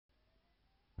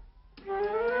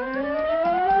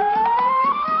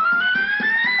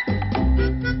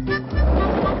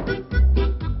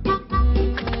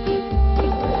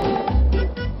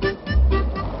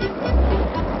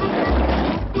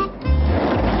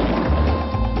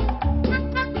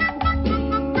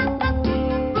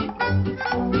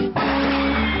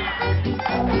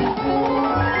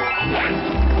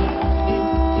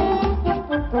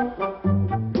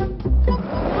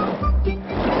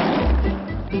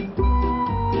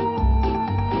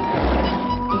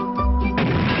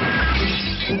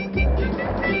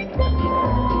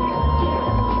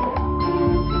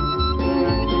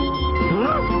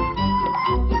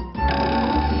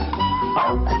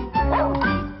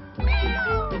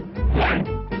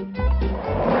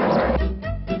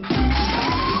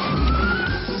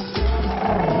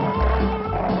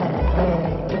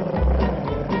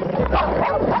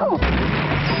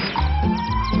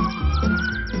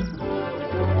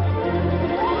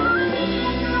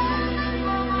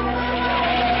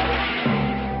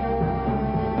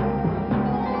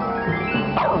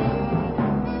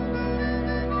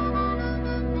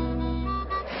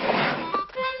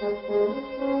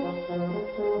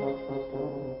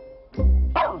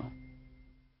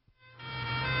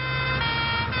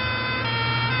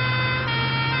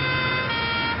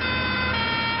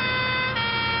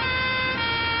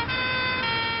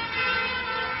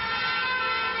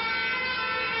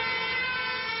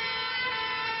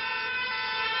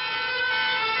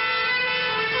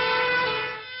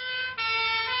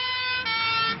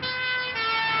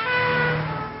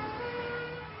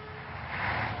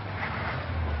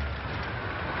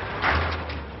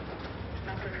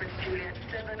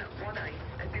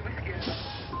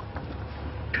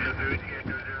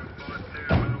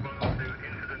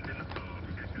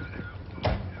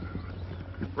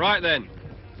Right then.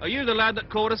 Are you the lad that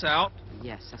caught us out?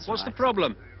 Yes, that's What's right. the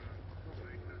problem?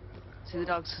 See, the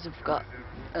dogs have got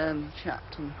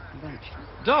trapped on the bench.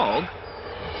 Dog?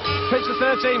 Pitch the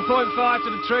 13.5 to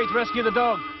the tree to rescue the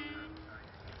dog.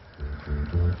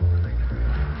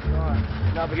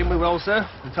 Right. Now begin with roll, sir,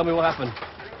 and tell me what happened.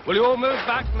 Will you all move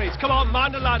back, please? Come on,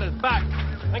 mind the ladders. Back.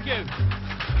 Thank you.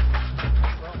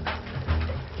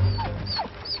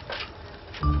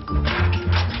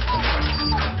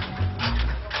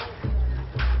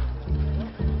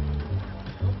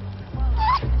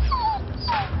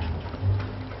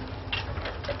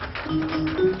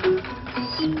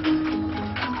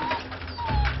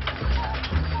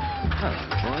 Hello,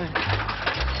 boy.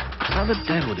 How the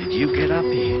devil did you get up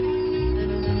here?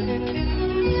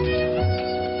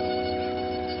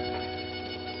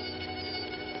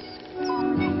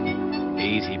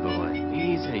 Easy, boy.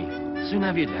 Easy. Soon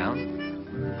have you down.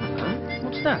 Hello?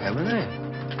 What's that over there?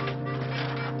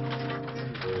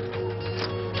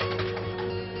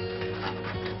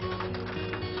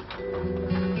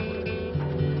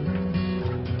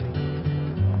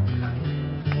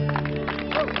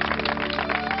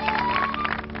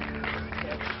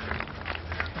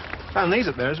 Found these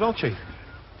up there as well, Chief.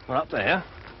 We're up there.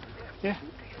 Yeah.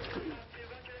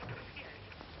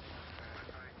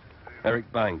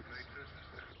 Eric Banks.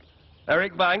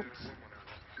 Eric Banks?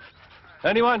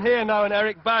 Anyone here know an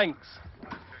Eric Banks?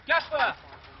 Jasper!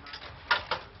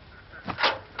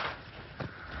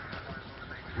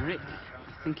 Rick,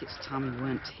 I think it's time we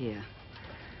weren't here.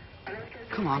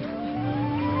 Come on.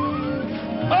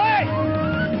 Hey!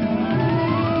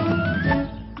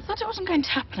 I thought it wasn't going to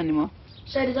happen anymore.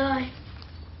 So did I.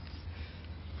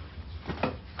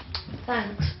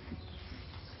 Thanks.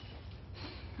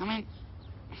 I mean,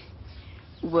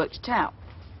 we worked it out.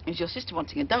 It was your sister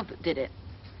wanting a dog that did it.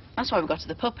 That's why we got to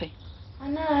the puppy. I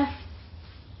know.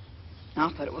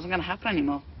 I thought it wasn't going to happen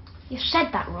anymore. You said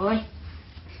that, Roy.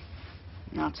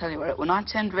 Now, I'll tell you what, when I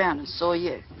turned round and saw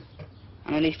you,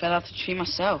 I nearly fell out of the tree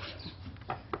myself.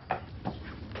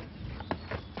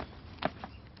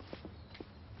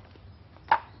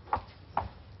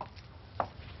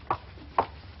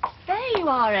 There you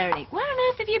are, Eric. Where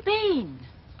on earth have you been?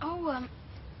 Oh,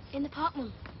 in the park,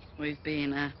 Mum. We've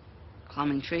been,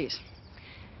 climbing trees.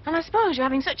 And I suppose you're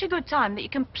having such a good time that you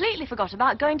completely forgot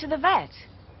about going to the vet.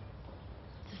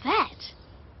 The vet?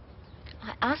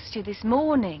 I asked you this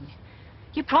morning.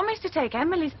 You promised to take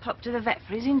Emily's pup to the vet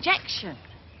for his injection.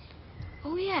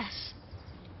 Oh, yes.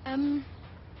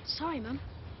 Sorry, Mum.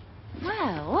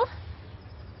 Well,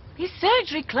 his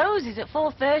surgery closes at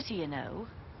 4:30, you know.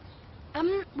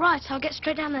 Right, I'll get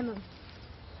straight down there, Mum.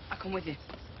 I'll come with you.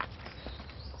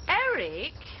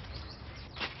 Eric,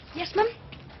 Yes, Mum?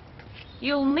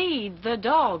 you'll need the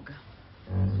dog.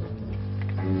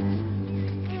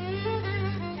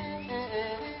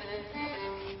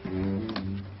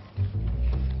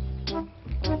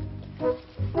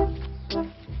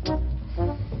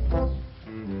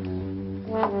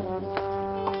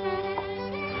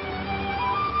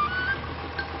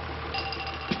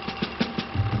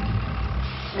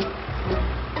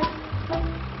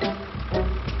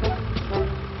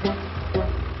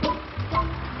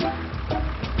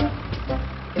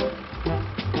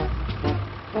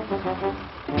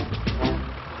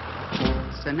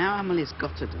 So now Emily's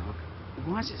got a dog.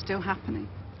 Why is it still happening?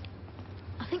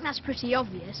 I think that's pretty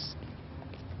obvious.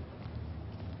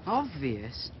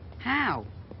 Obvious? How?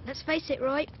 Let's face it,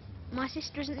 Roy. My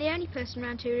sister isn't the only person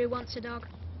around here who wants a dog.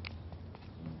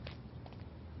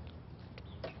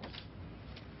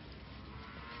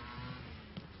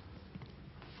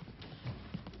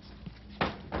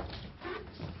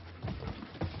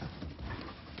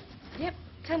 Yep,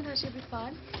 10:30 will be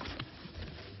fine.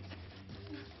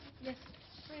 Yes,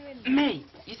 Me?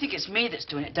 You think it's me that's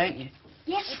doing it, don't you?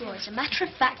 Yes, Roy, as a matter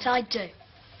of fact, I do.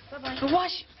 Bye-bye. But why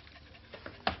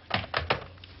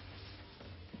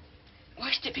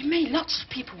should it be me? Lots of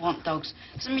people want dogs.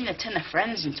 Doesn't mean they turn their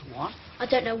friends into one. I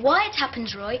don't know why it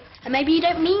happens, Roy, and maybe you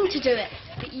don't mean to do it,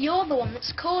 but you're the one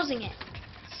that's causing it.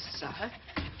 So, what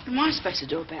am I supposed to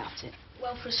do about it?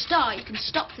 Well, for a start, you can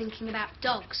stop thinking about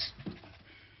dogs.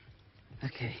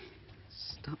 Okay,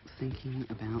 stop thinking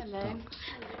about dogs.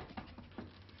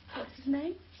 What's his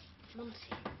name? Monty.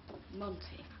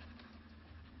 Monty.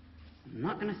 I'm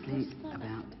not going to think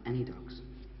about any dogs.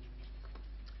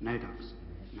 No dogs.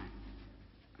 No.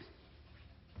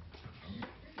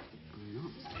 I'm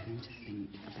not going to think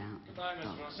about Goodbye, Miss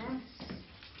dogs. Blossom.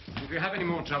 If you have any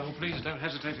more trouble, please don't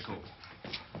hesitate to call.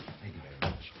 Thank you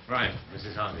very much. Right,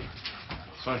 Mrs. Hardy.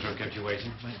 Sorry to have kept you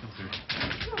waiting. Might come through.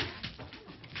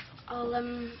 I'll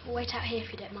wait out here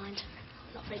if you don't mind.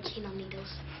 I'm not very keen on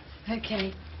needles.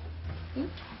 Okay. Hmm?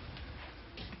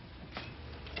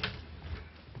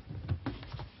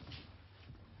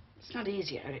 It's not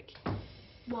easy, Eric.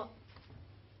 What?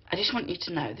 I just want you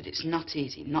to know that it's not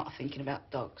easy not thinking about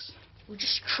dogs. Well,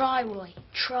 just try, Roy.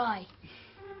 Try.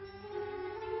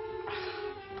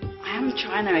 I am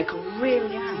trying, Eric. I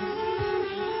really am.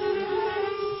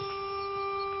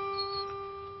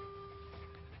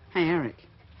 Hey, Eric.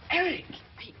 Eric!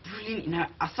 Hey, brilliant. You know,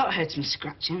 I thought I heard some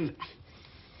scratching, but...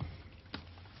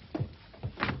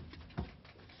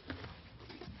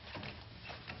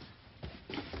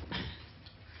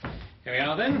 Here we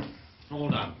are then. All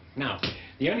done. Now,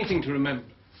 the only thing to remember...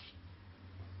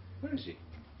 Where is he?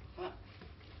 What?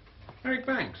 Eric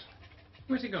Banks.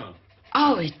 Where's he gone?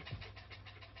 Oh,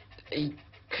 he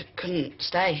couldn't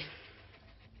stay.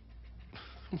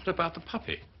 What about the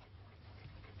puppy?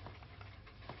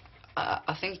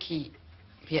 I think he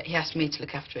asked me to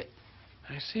look after it.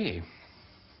 I see.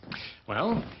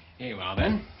 Well, here you are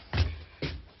then.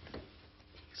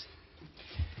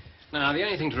 Now, the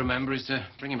only thing to remember is to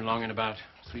bring him along in about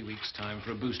 3 weeks' time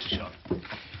for a booster shot.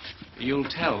 You'll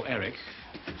tell Eric,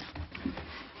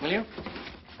 will you?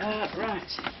 Right.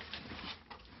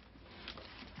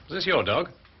 Is this your dog?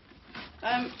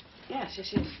 Yes,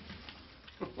 yes, yes.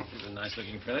 He's a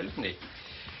nice-looking fellow, isn't he?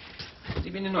 Has he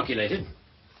been inoculated?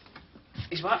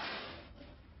 He's what?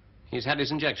 He's had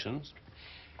his injections.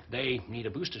 They need a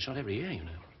booster shot every year, you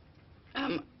know.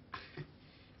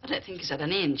 I don't think he's had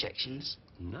any injections.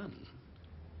 None.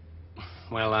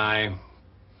 Well, I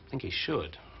think he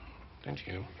should, don't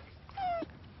you?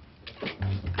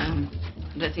 I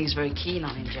don't think he's very keen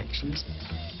on injections.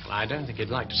 Well, I don't think he'd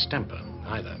like to stemper,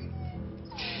 either.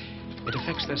 It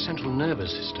affects their central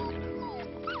nervous system, you know.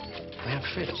 They have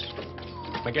fits.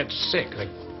 They get sick. They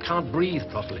can't breathe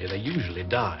properly. They usually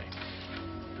die.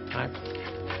 I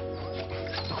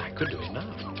could do it now.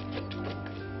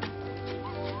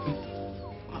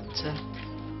 What,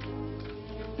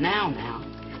 now?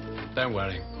 Don't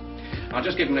worry. I'll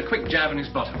just give him a quick jab in his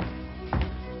bottom.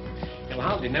 He'll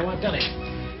hardly know I've done it.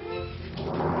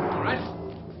 All right?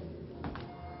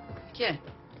 Yeah.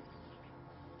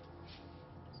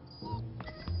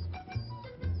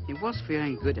 It was for your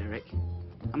own good, Eric.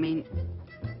 I mean,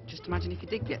 just imagine if you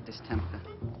did get distemper.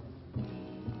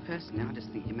 Personally, I just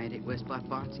think you made it worse by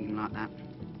biting him like that.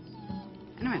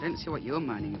 Anyway, I don't see what you're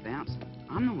moaning about.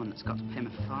 I'm the one that's got to pay him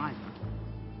a fiver.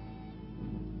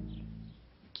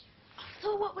 I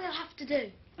thought what we'll have to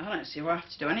do. I don't see why I have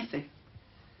to do anything.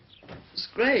 It's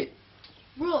great.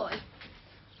 Roy,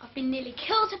 I've been nearly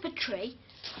killed up a tree.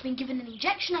 I've been given an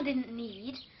injection I didn't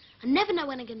need. I never know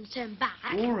when I'm going to turn back.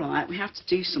 All right, we have to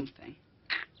do something.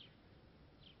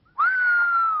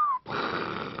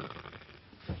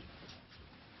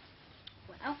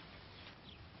 Well,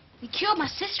 we cured my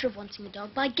sister of wanting a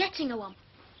dog by getting her one.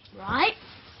 Right?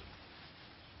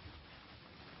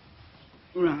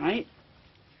 Right.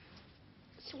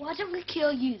 So why don't we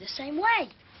cure you the same way?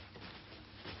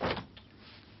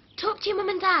 Talk to your mum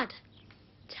and dad.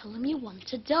 Tell them you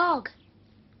want a dog.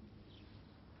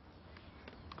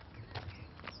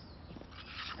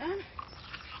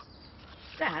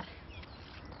 Dad?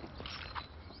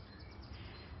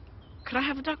 Could I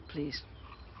have a dog, please?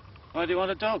 Why do you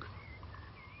want a dog?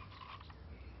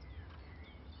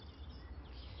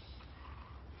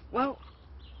 Well,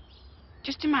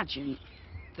 just imagine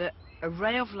that a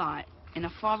ray of light in a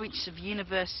far reaches of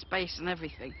universe, space and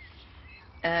everything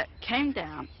came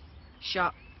down,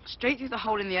 shot straight through the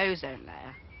hole in the ozone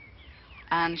layer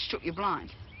and struck you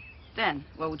blind. Then,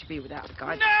 where would you be without a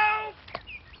guide? No!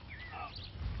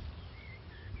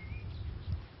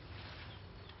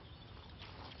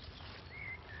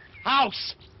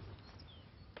 House!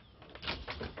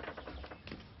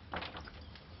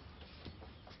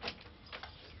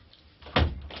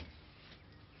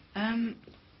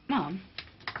 Mum?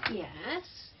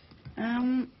 Yes?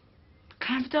 Can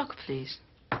I have a dog, please?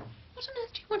 What on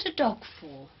earth do you want a dog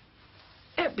for?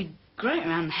 It'd be great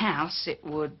around the house. It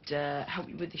would help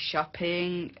you with the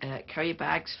shopping, carry your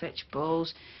bags, fetch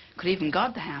balls. Could even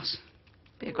guard the house.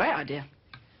 Be a great idea.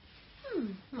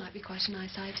 Might be quite a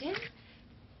nice idea.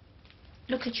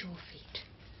 Look at your feet.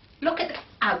 Look at them.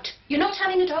 Out. You're not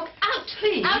having a dog. Out.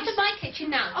 Please. Out of my kitchen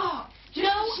now. Oh, no,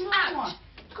 out.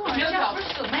 Go on, No dog.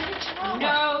 Bristol, make it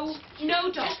chihuahua.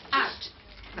 No dog. Out.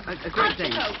 A great Out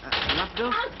thing. you go. A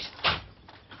Labrador. Out.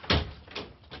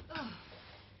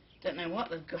 Don't know what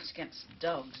they've got against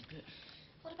dogs, but...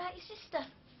 What about your sister?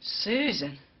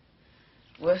 Susan.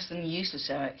 Worse than useless,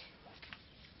 Eric.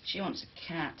 She wants a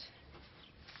cat.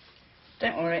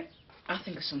 Don't worry. I'll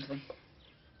think of something.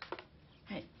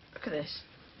 Hey, look at this.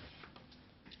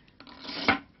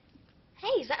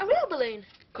 Hey, is that a real balloon?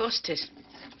 Of course it is.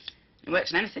 It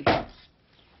works on anything.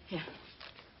 Here.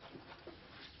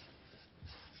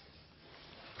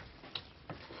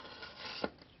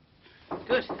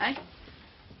 Good, eh?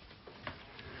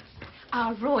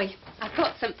 Ah, Roy, I've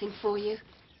got something for you.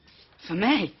 For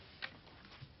me?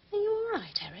 Are you all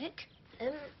right, Eric?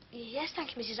 Yes,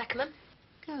 thank you, Mrs. Ackerman.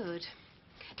 Good.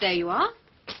 There you are.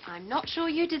 I'm not sure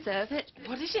you deserve it.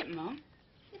 What is it, Mum?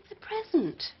 It's a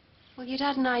present. Well, your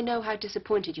dad and I know how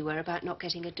disappointed you were about not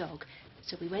getting a dog.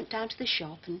 So we went down to the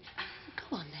shop and...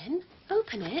 Go on, then.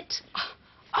 Open it.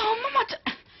 Oh, Mum,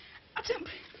 I don't...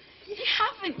 You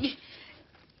haven't.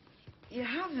 You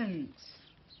haven't.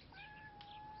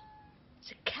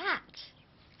 It's a cat.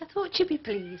 I thought you'd be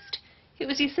pleased. It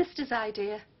was your sister's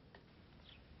idea.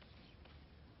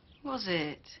 Was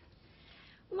it?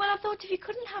 Well, I thought if you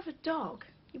couldn't have a dog,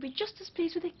 you'd be just as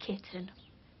pleased with a kitten.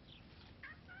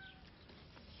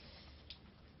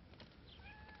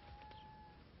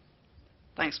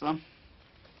 Thanks, Mum.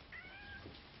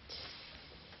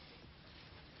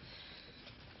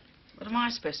 What am I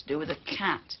supposed to do with a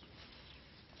cat?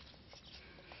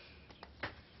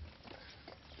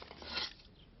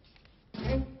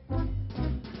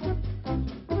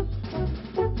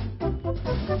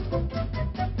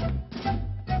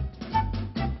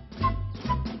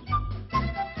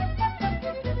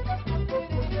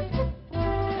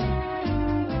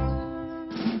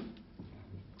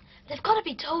 They've got to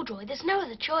be told, Roy. There's no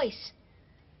other choice.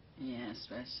 Yeah, I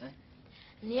suppose so.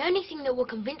 And the only thing that will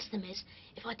convince them is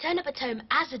if I turn up at home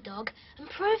as a dog and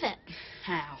prove it.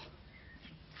 How?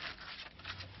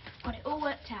 Got it all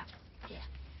worked out. Yeah.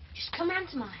 Just come round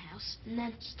to my house and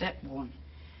then... Step 1.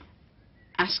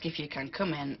 Ask if you can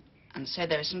come in and say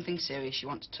there is something serious you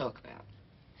want to talk about.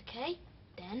 Okay.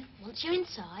 Then, once you're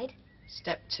inside...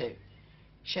 Step 2.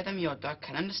 Show them your dog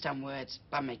can understand words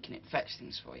by making it fetch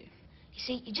things for you. You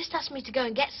see, you just asked me to go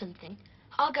and get something.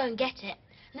 I'll go and get it.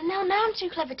 And then they'll know I'm too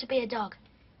clever to be a dog.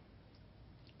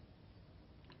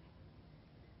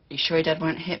 You sure your dad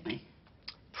won't hit me?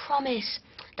 Promise.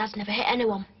 Dad's never hit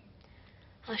anyone.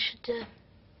 I should,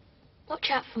 watch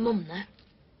out for Mum, though.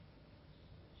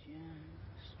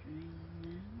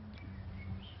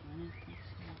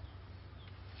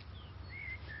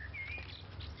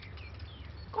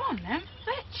 Go on then,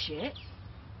 fetch it.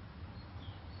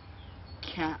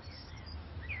 Cat.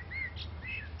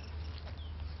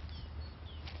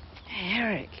 Hey,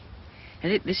 Eric.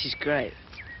 This is great.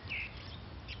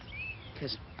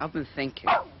 Because I've been thinking.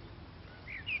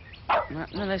 No,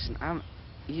 listen,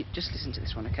 you just listen to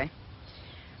this one, okay?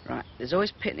 Right, there's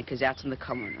always picnickers out on the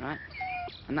common, right?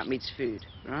 And that means food,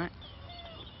 right?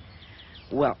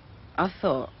 Well, I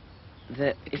thought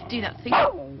that if you do that thing...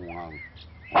 Man,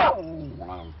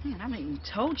 I haven't even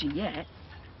told you yet.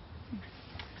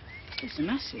 It's a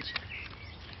message.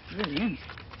 Brilliant.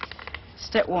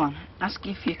 Step 1, ask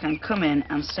if you can come in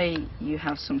and say you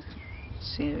have something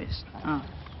serious. Oh.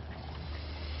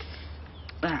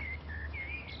 That.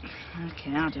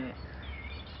 Okay, I'll do it.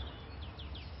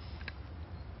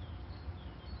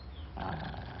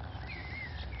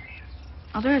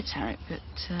 I'll do it, Tarek, but,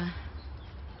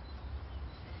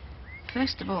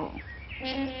 first of all...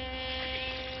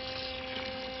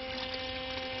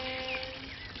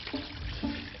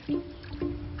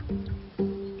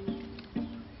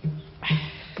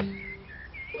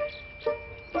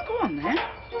 Go on, then.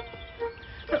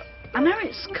 Look, I know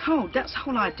it's cold, that's the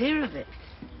whole idea of it.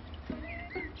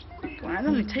 Go on, it'll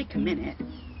only take a minute.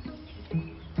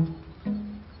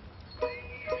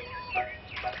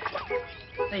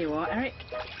 There you are, Eric.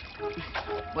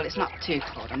 Well, it's not too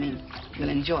cold. I mean, you'll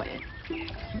enjoy it.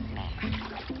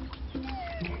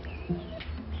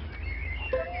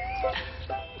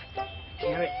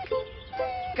 Okay, Eric.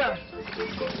 Go.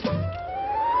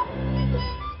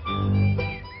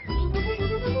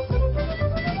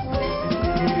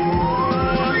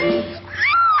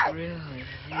 Really?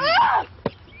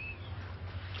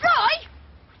 Roy!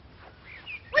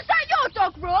 Was that your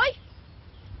dog, Roy?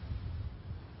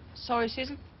 Sorry,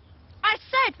 Susan? I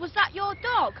said, was that your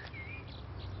dog?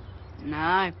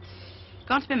 No.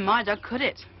 Can't have been my dog, could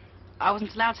it? I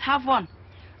wasn't allowed to have one.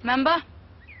 Remember?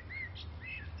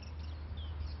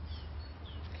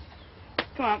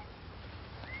 Come on.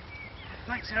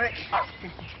 Thanks, Eric.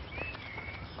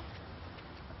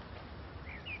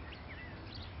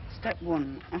 Step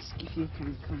 1, ask if you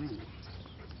can come in.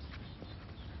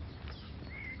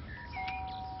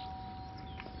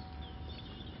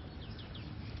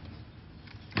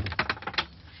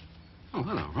 Oh,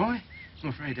 hello, Roy. I'm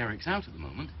afraid Eric's out at the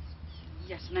moment.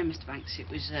 Yes, no, Mr. Banks. It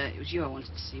was you I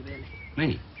wanted to see, really.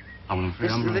 Me? I'm afraid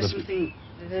I'm rather...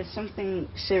 There's something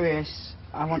serious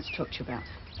I want to talk to you about.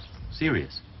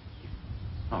 Serious?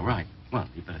 Oh, right. Well,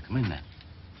 you'd better come in then.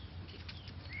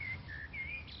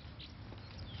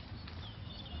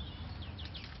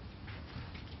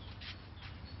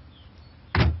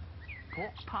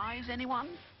 Pork pies, anyone?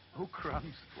 Oh,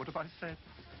 crumbs. What have I said?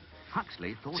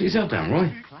 Huxley thought... Sit yourself down,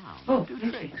 Roy. Oh, do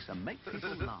tricks and make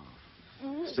people laugh.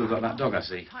 Still got that dog, I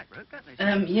see. Tightrope, don't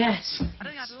they? Yes. I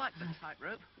don't think I'd like the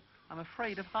tightrope. I'm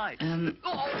afraid of heights.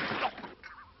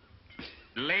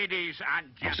 Ladies and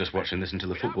gentlemen, I was just watching this until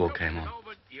the football came on.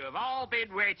 you have all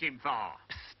been waiting for.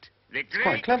 The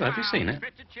quite clever. Have you seen it?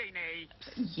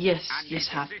 Yes, yes,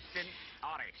 have.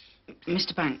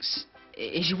 Mr. Banks,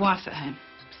 is your wife at home?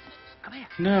 Come here.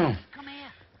 No. Come here.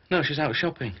 No, she's out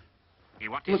shopping.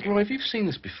 What is Look, it? Roy, if you've seen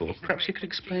this before, perhaps you could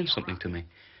explain something to me.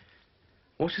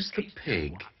 What is the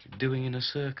pig doing in a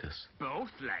circus?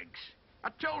 Both legs. I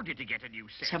told you to get a new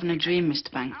set. He's having a dream,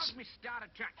 Mr. Banks. How's Miss Star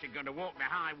Attraction going to walk the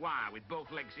high wire with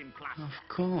both legs in place? Of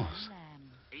course.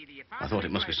 Either you I thought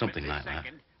it must be something like that.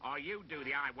 second, or you do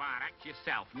the high wire act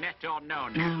yourself, net or no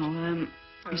net. Now,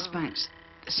 Mr. Banks,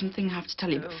 there's something I have to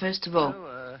tell you, but first of all,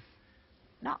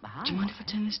 Not the high do you mind if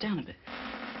I turn this down a bit?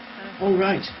 All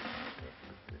right.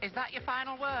 Is that your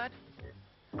final word?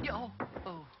 Oh,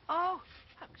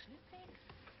 Huxley, think.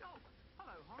 Oh,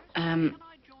 hello,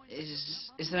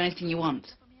 Horace. Is there anything you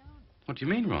want? What do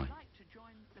you mean, Roy? Look,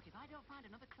 if I don't find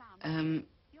another clown,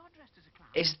 you're dressed as a clown.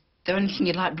 Is there anything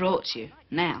you'd like brought to you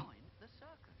now?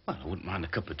 Well, I wouldn't mind a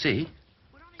cup of tea.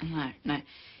 No. You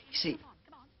see,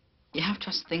 you have to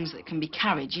ask things that can be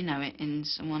carried, you know, in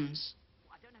someone's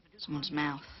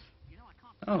mouth.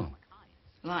 Oh.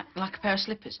 Like a pair of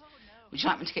slippers. Would you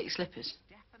like me to get your slippers?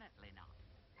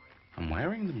 I'm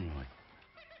wearing them, Roy.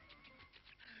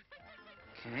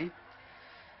 Okay.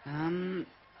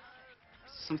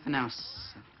 Something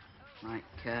else. Like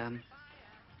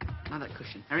that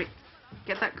cushion. Eric,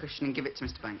 get that cushion and give it to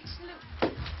Mr. Banks.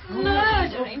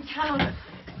 Murder in town.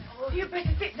 You better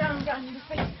sit down, Daniel. Your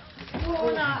feet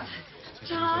worn out.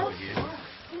 Charles,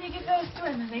 can you give those to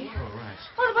Emily? All right.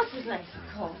 Oh, the bus is late,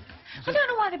 of course. I don't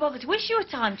know why they bother to issue a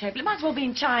timetable. It might as well be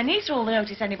in Chinese for all the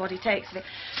notice anybody takes of it.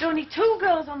 There are only 2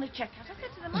 girls on the checkout. I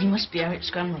said to them... You must be Eric's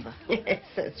grandmother. Yes,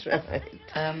 that's right.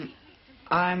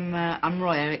 I'm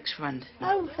Roy, Eric's friend.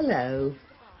 Oh, hello.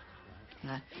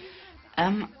 Hello.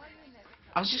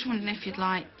 I was just wondering if you'd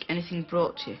like anything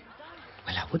brought to you.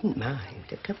 Well, I wouldn't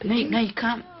mind a cup of No, tea. no, you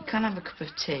can't have a cup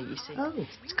of tea, you see. Oh.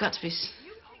 It's got to be...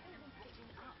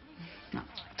 No,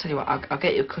 I'll tell you what, I'll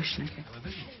get you a cushion, okay?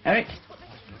 Eric?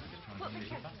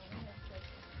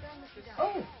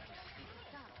 Oh.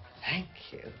 Thank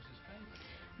you.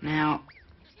 Now,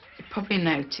 you probably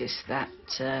noticed that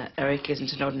Eric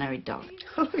isn't an ordinary dog.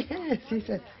 Oh, yes, he's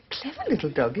a clever little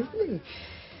dog, isn't he?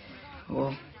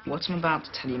 Well, what I'm about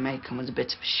to tell you may come as a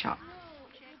bit of a shock.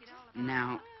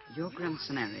 Now, your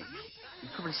grandson Eric,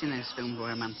 you've probably seen those films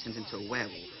where a man turns into a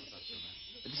werewolf.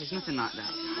 But this is nothing like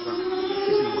that. Well, it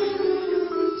is in a way.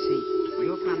 See,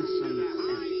 your grandson Eric...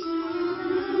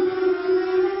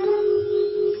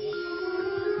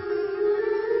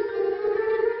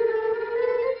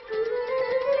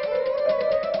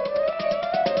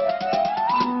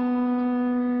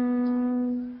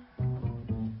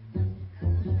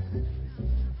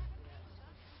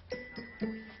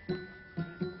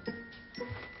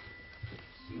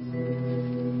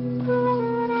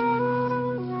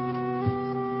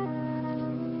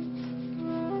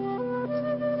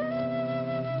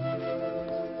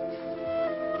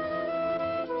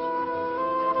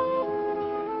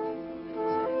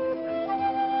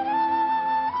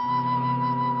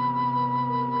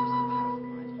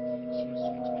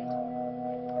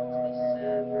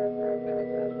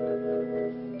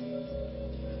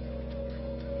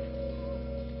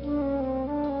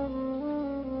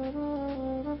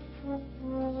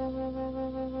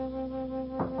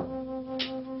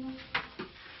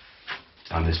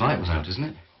 Time this light was out, isn't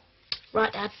it?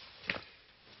 Right, Dad.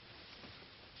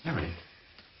 Mary,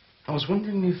 I was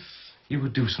wondering if you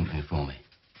would do something for me.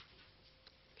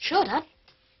 Sure, Dad.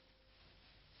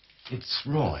 It's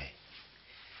Roy.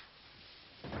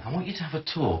 I want you to have a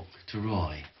talk to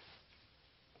Roy.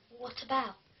 What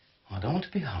about? I don't want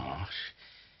to be harsh.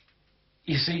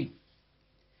 You see,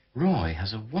 Roy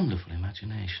has a wonderful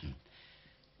imagination.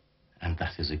 And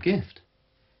that is a gift.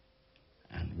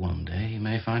 And one day he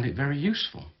may find it very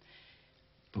useful.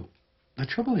 But the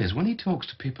trouble is, when he talks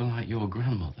to people like your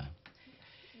grandmother...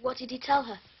 What did he tell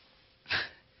her?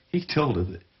 He told her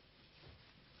that...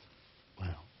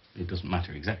 Well, it doesn't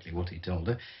matter exactly what he told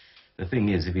her. The thing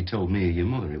is, if he told me or your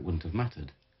mother, it wouldn't have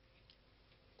mattered.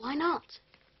 Why not?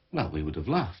 Well, we would have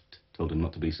laughed, told him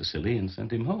not to be so silly, and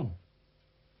sent him home.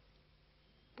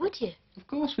 Would you? Of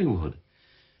course we would.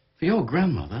 For your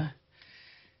grandmother,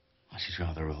 well, she's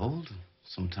rather old,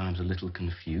 sometimes a little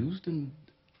confused, and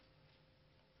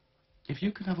if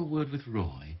you could have a word with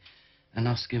Roy and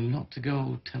ask him not to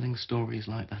go telling stories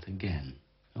like that again,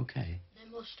 okay?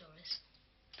 No more stories.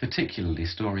 Particularly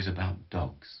stories about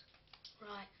dogs.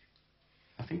 Right.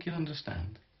 I think you'll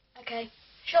understand. Okay.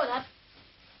 Sure, Dad.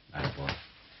 Nice boy.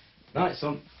 Night,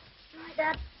 son. Right,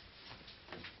 Dad.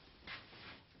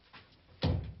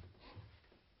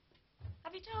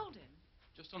 Have you told him?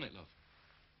 Just on it, love.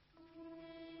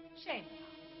 Shame.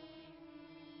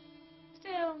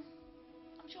 Still,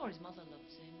 I'm sure his mother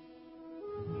loves him.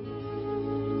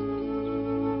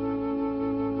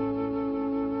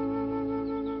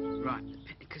 Right, the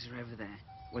picnickers are over there.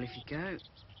 Well, if you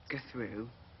go through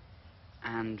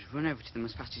and run over to them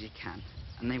as fast as you can,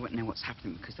 and they won't know what's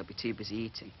happening because they'll be too busy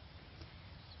eating.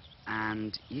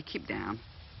 And you keep down,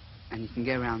 and you can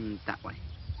go around that way.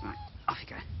 Right, off you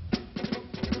go.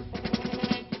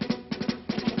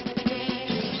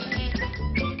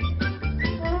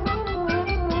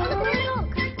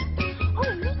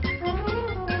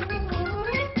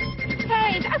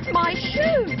 Hey, that's my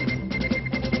shoe!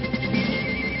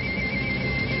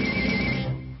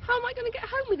 How am I going to get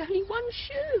home with only one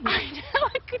shoe? I know,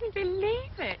 I couldn't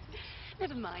believe it.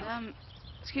 Never mind.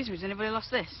 Excuse me, has anybody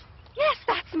lost this? Yes,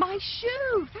 that's my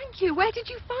shoe. Thank you. Where did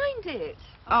you find it?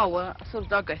 Oh, well, I saw the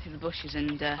dog go through the bushes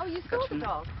and, Oh, you got saw to the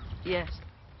dog? Yes.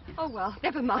 Oh, well,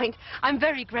 never mind. I'm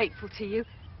very grateful to you.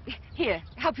 Here,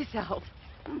 help yourself.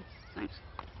 Oh, thanks.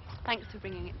 Thanks for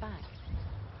bringing it back.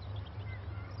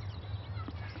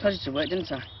 Told you to work,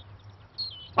 didn't I?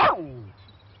 Oh!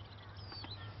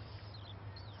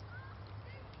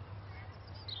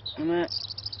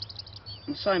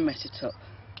 I'm sorry I messed it up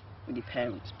with your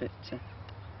parents, but I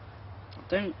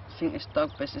don't think this dog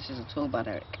business is at all bad,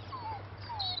 Eric.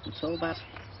 At all bad,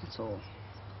 at all.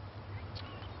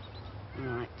 All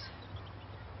right.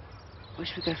 Where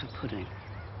should we go for pudding?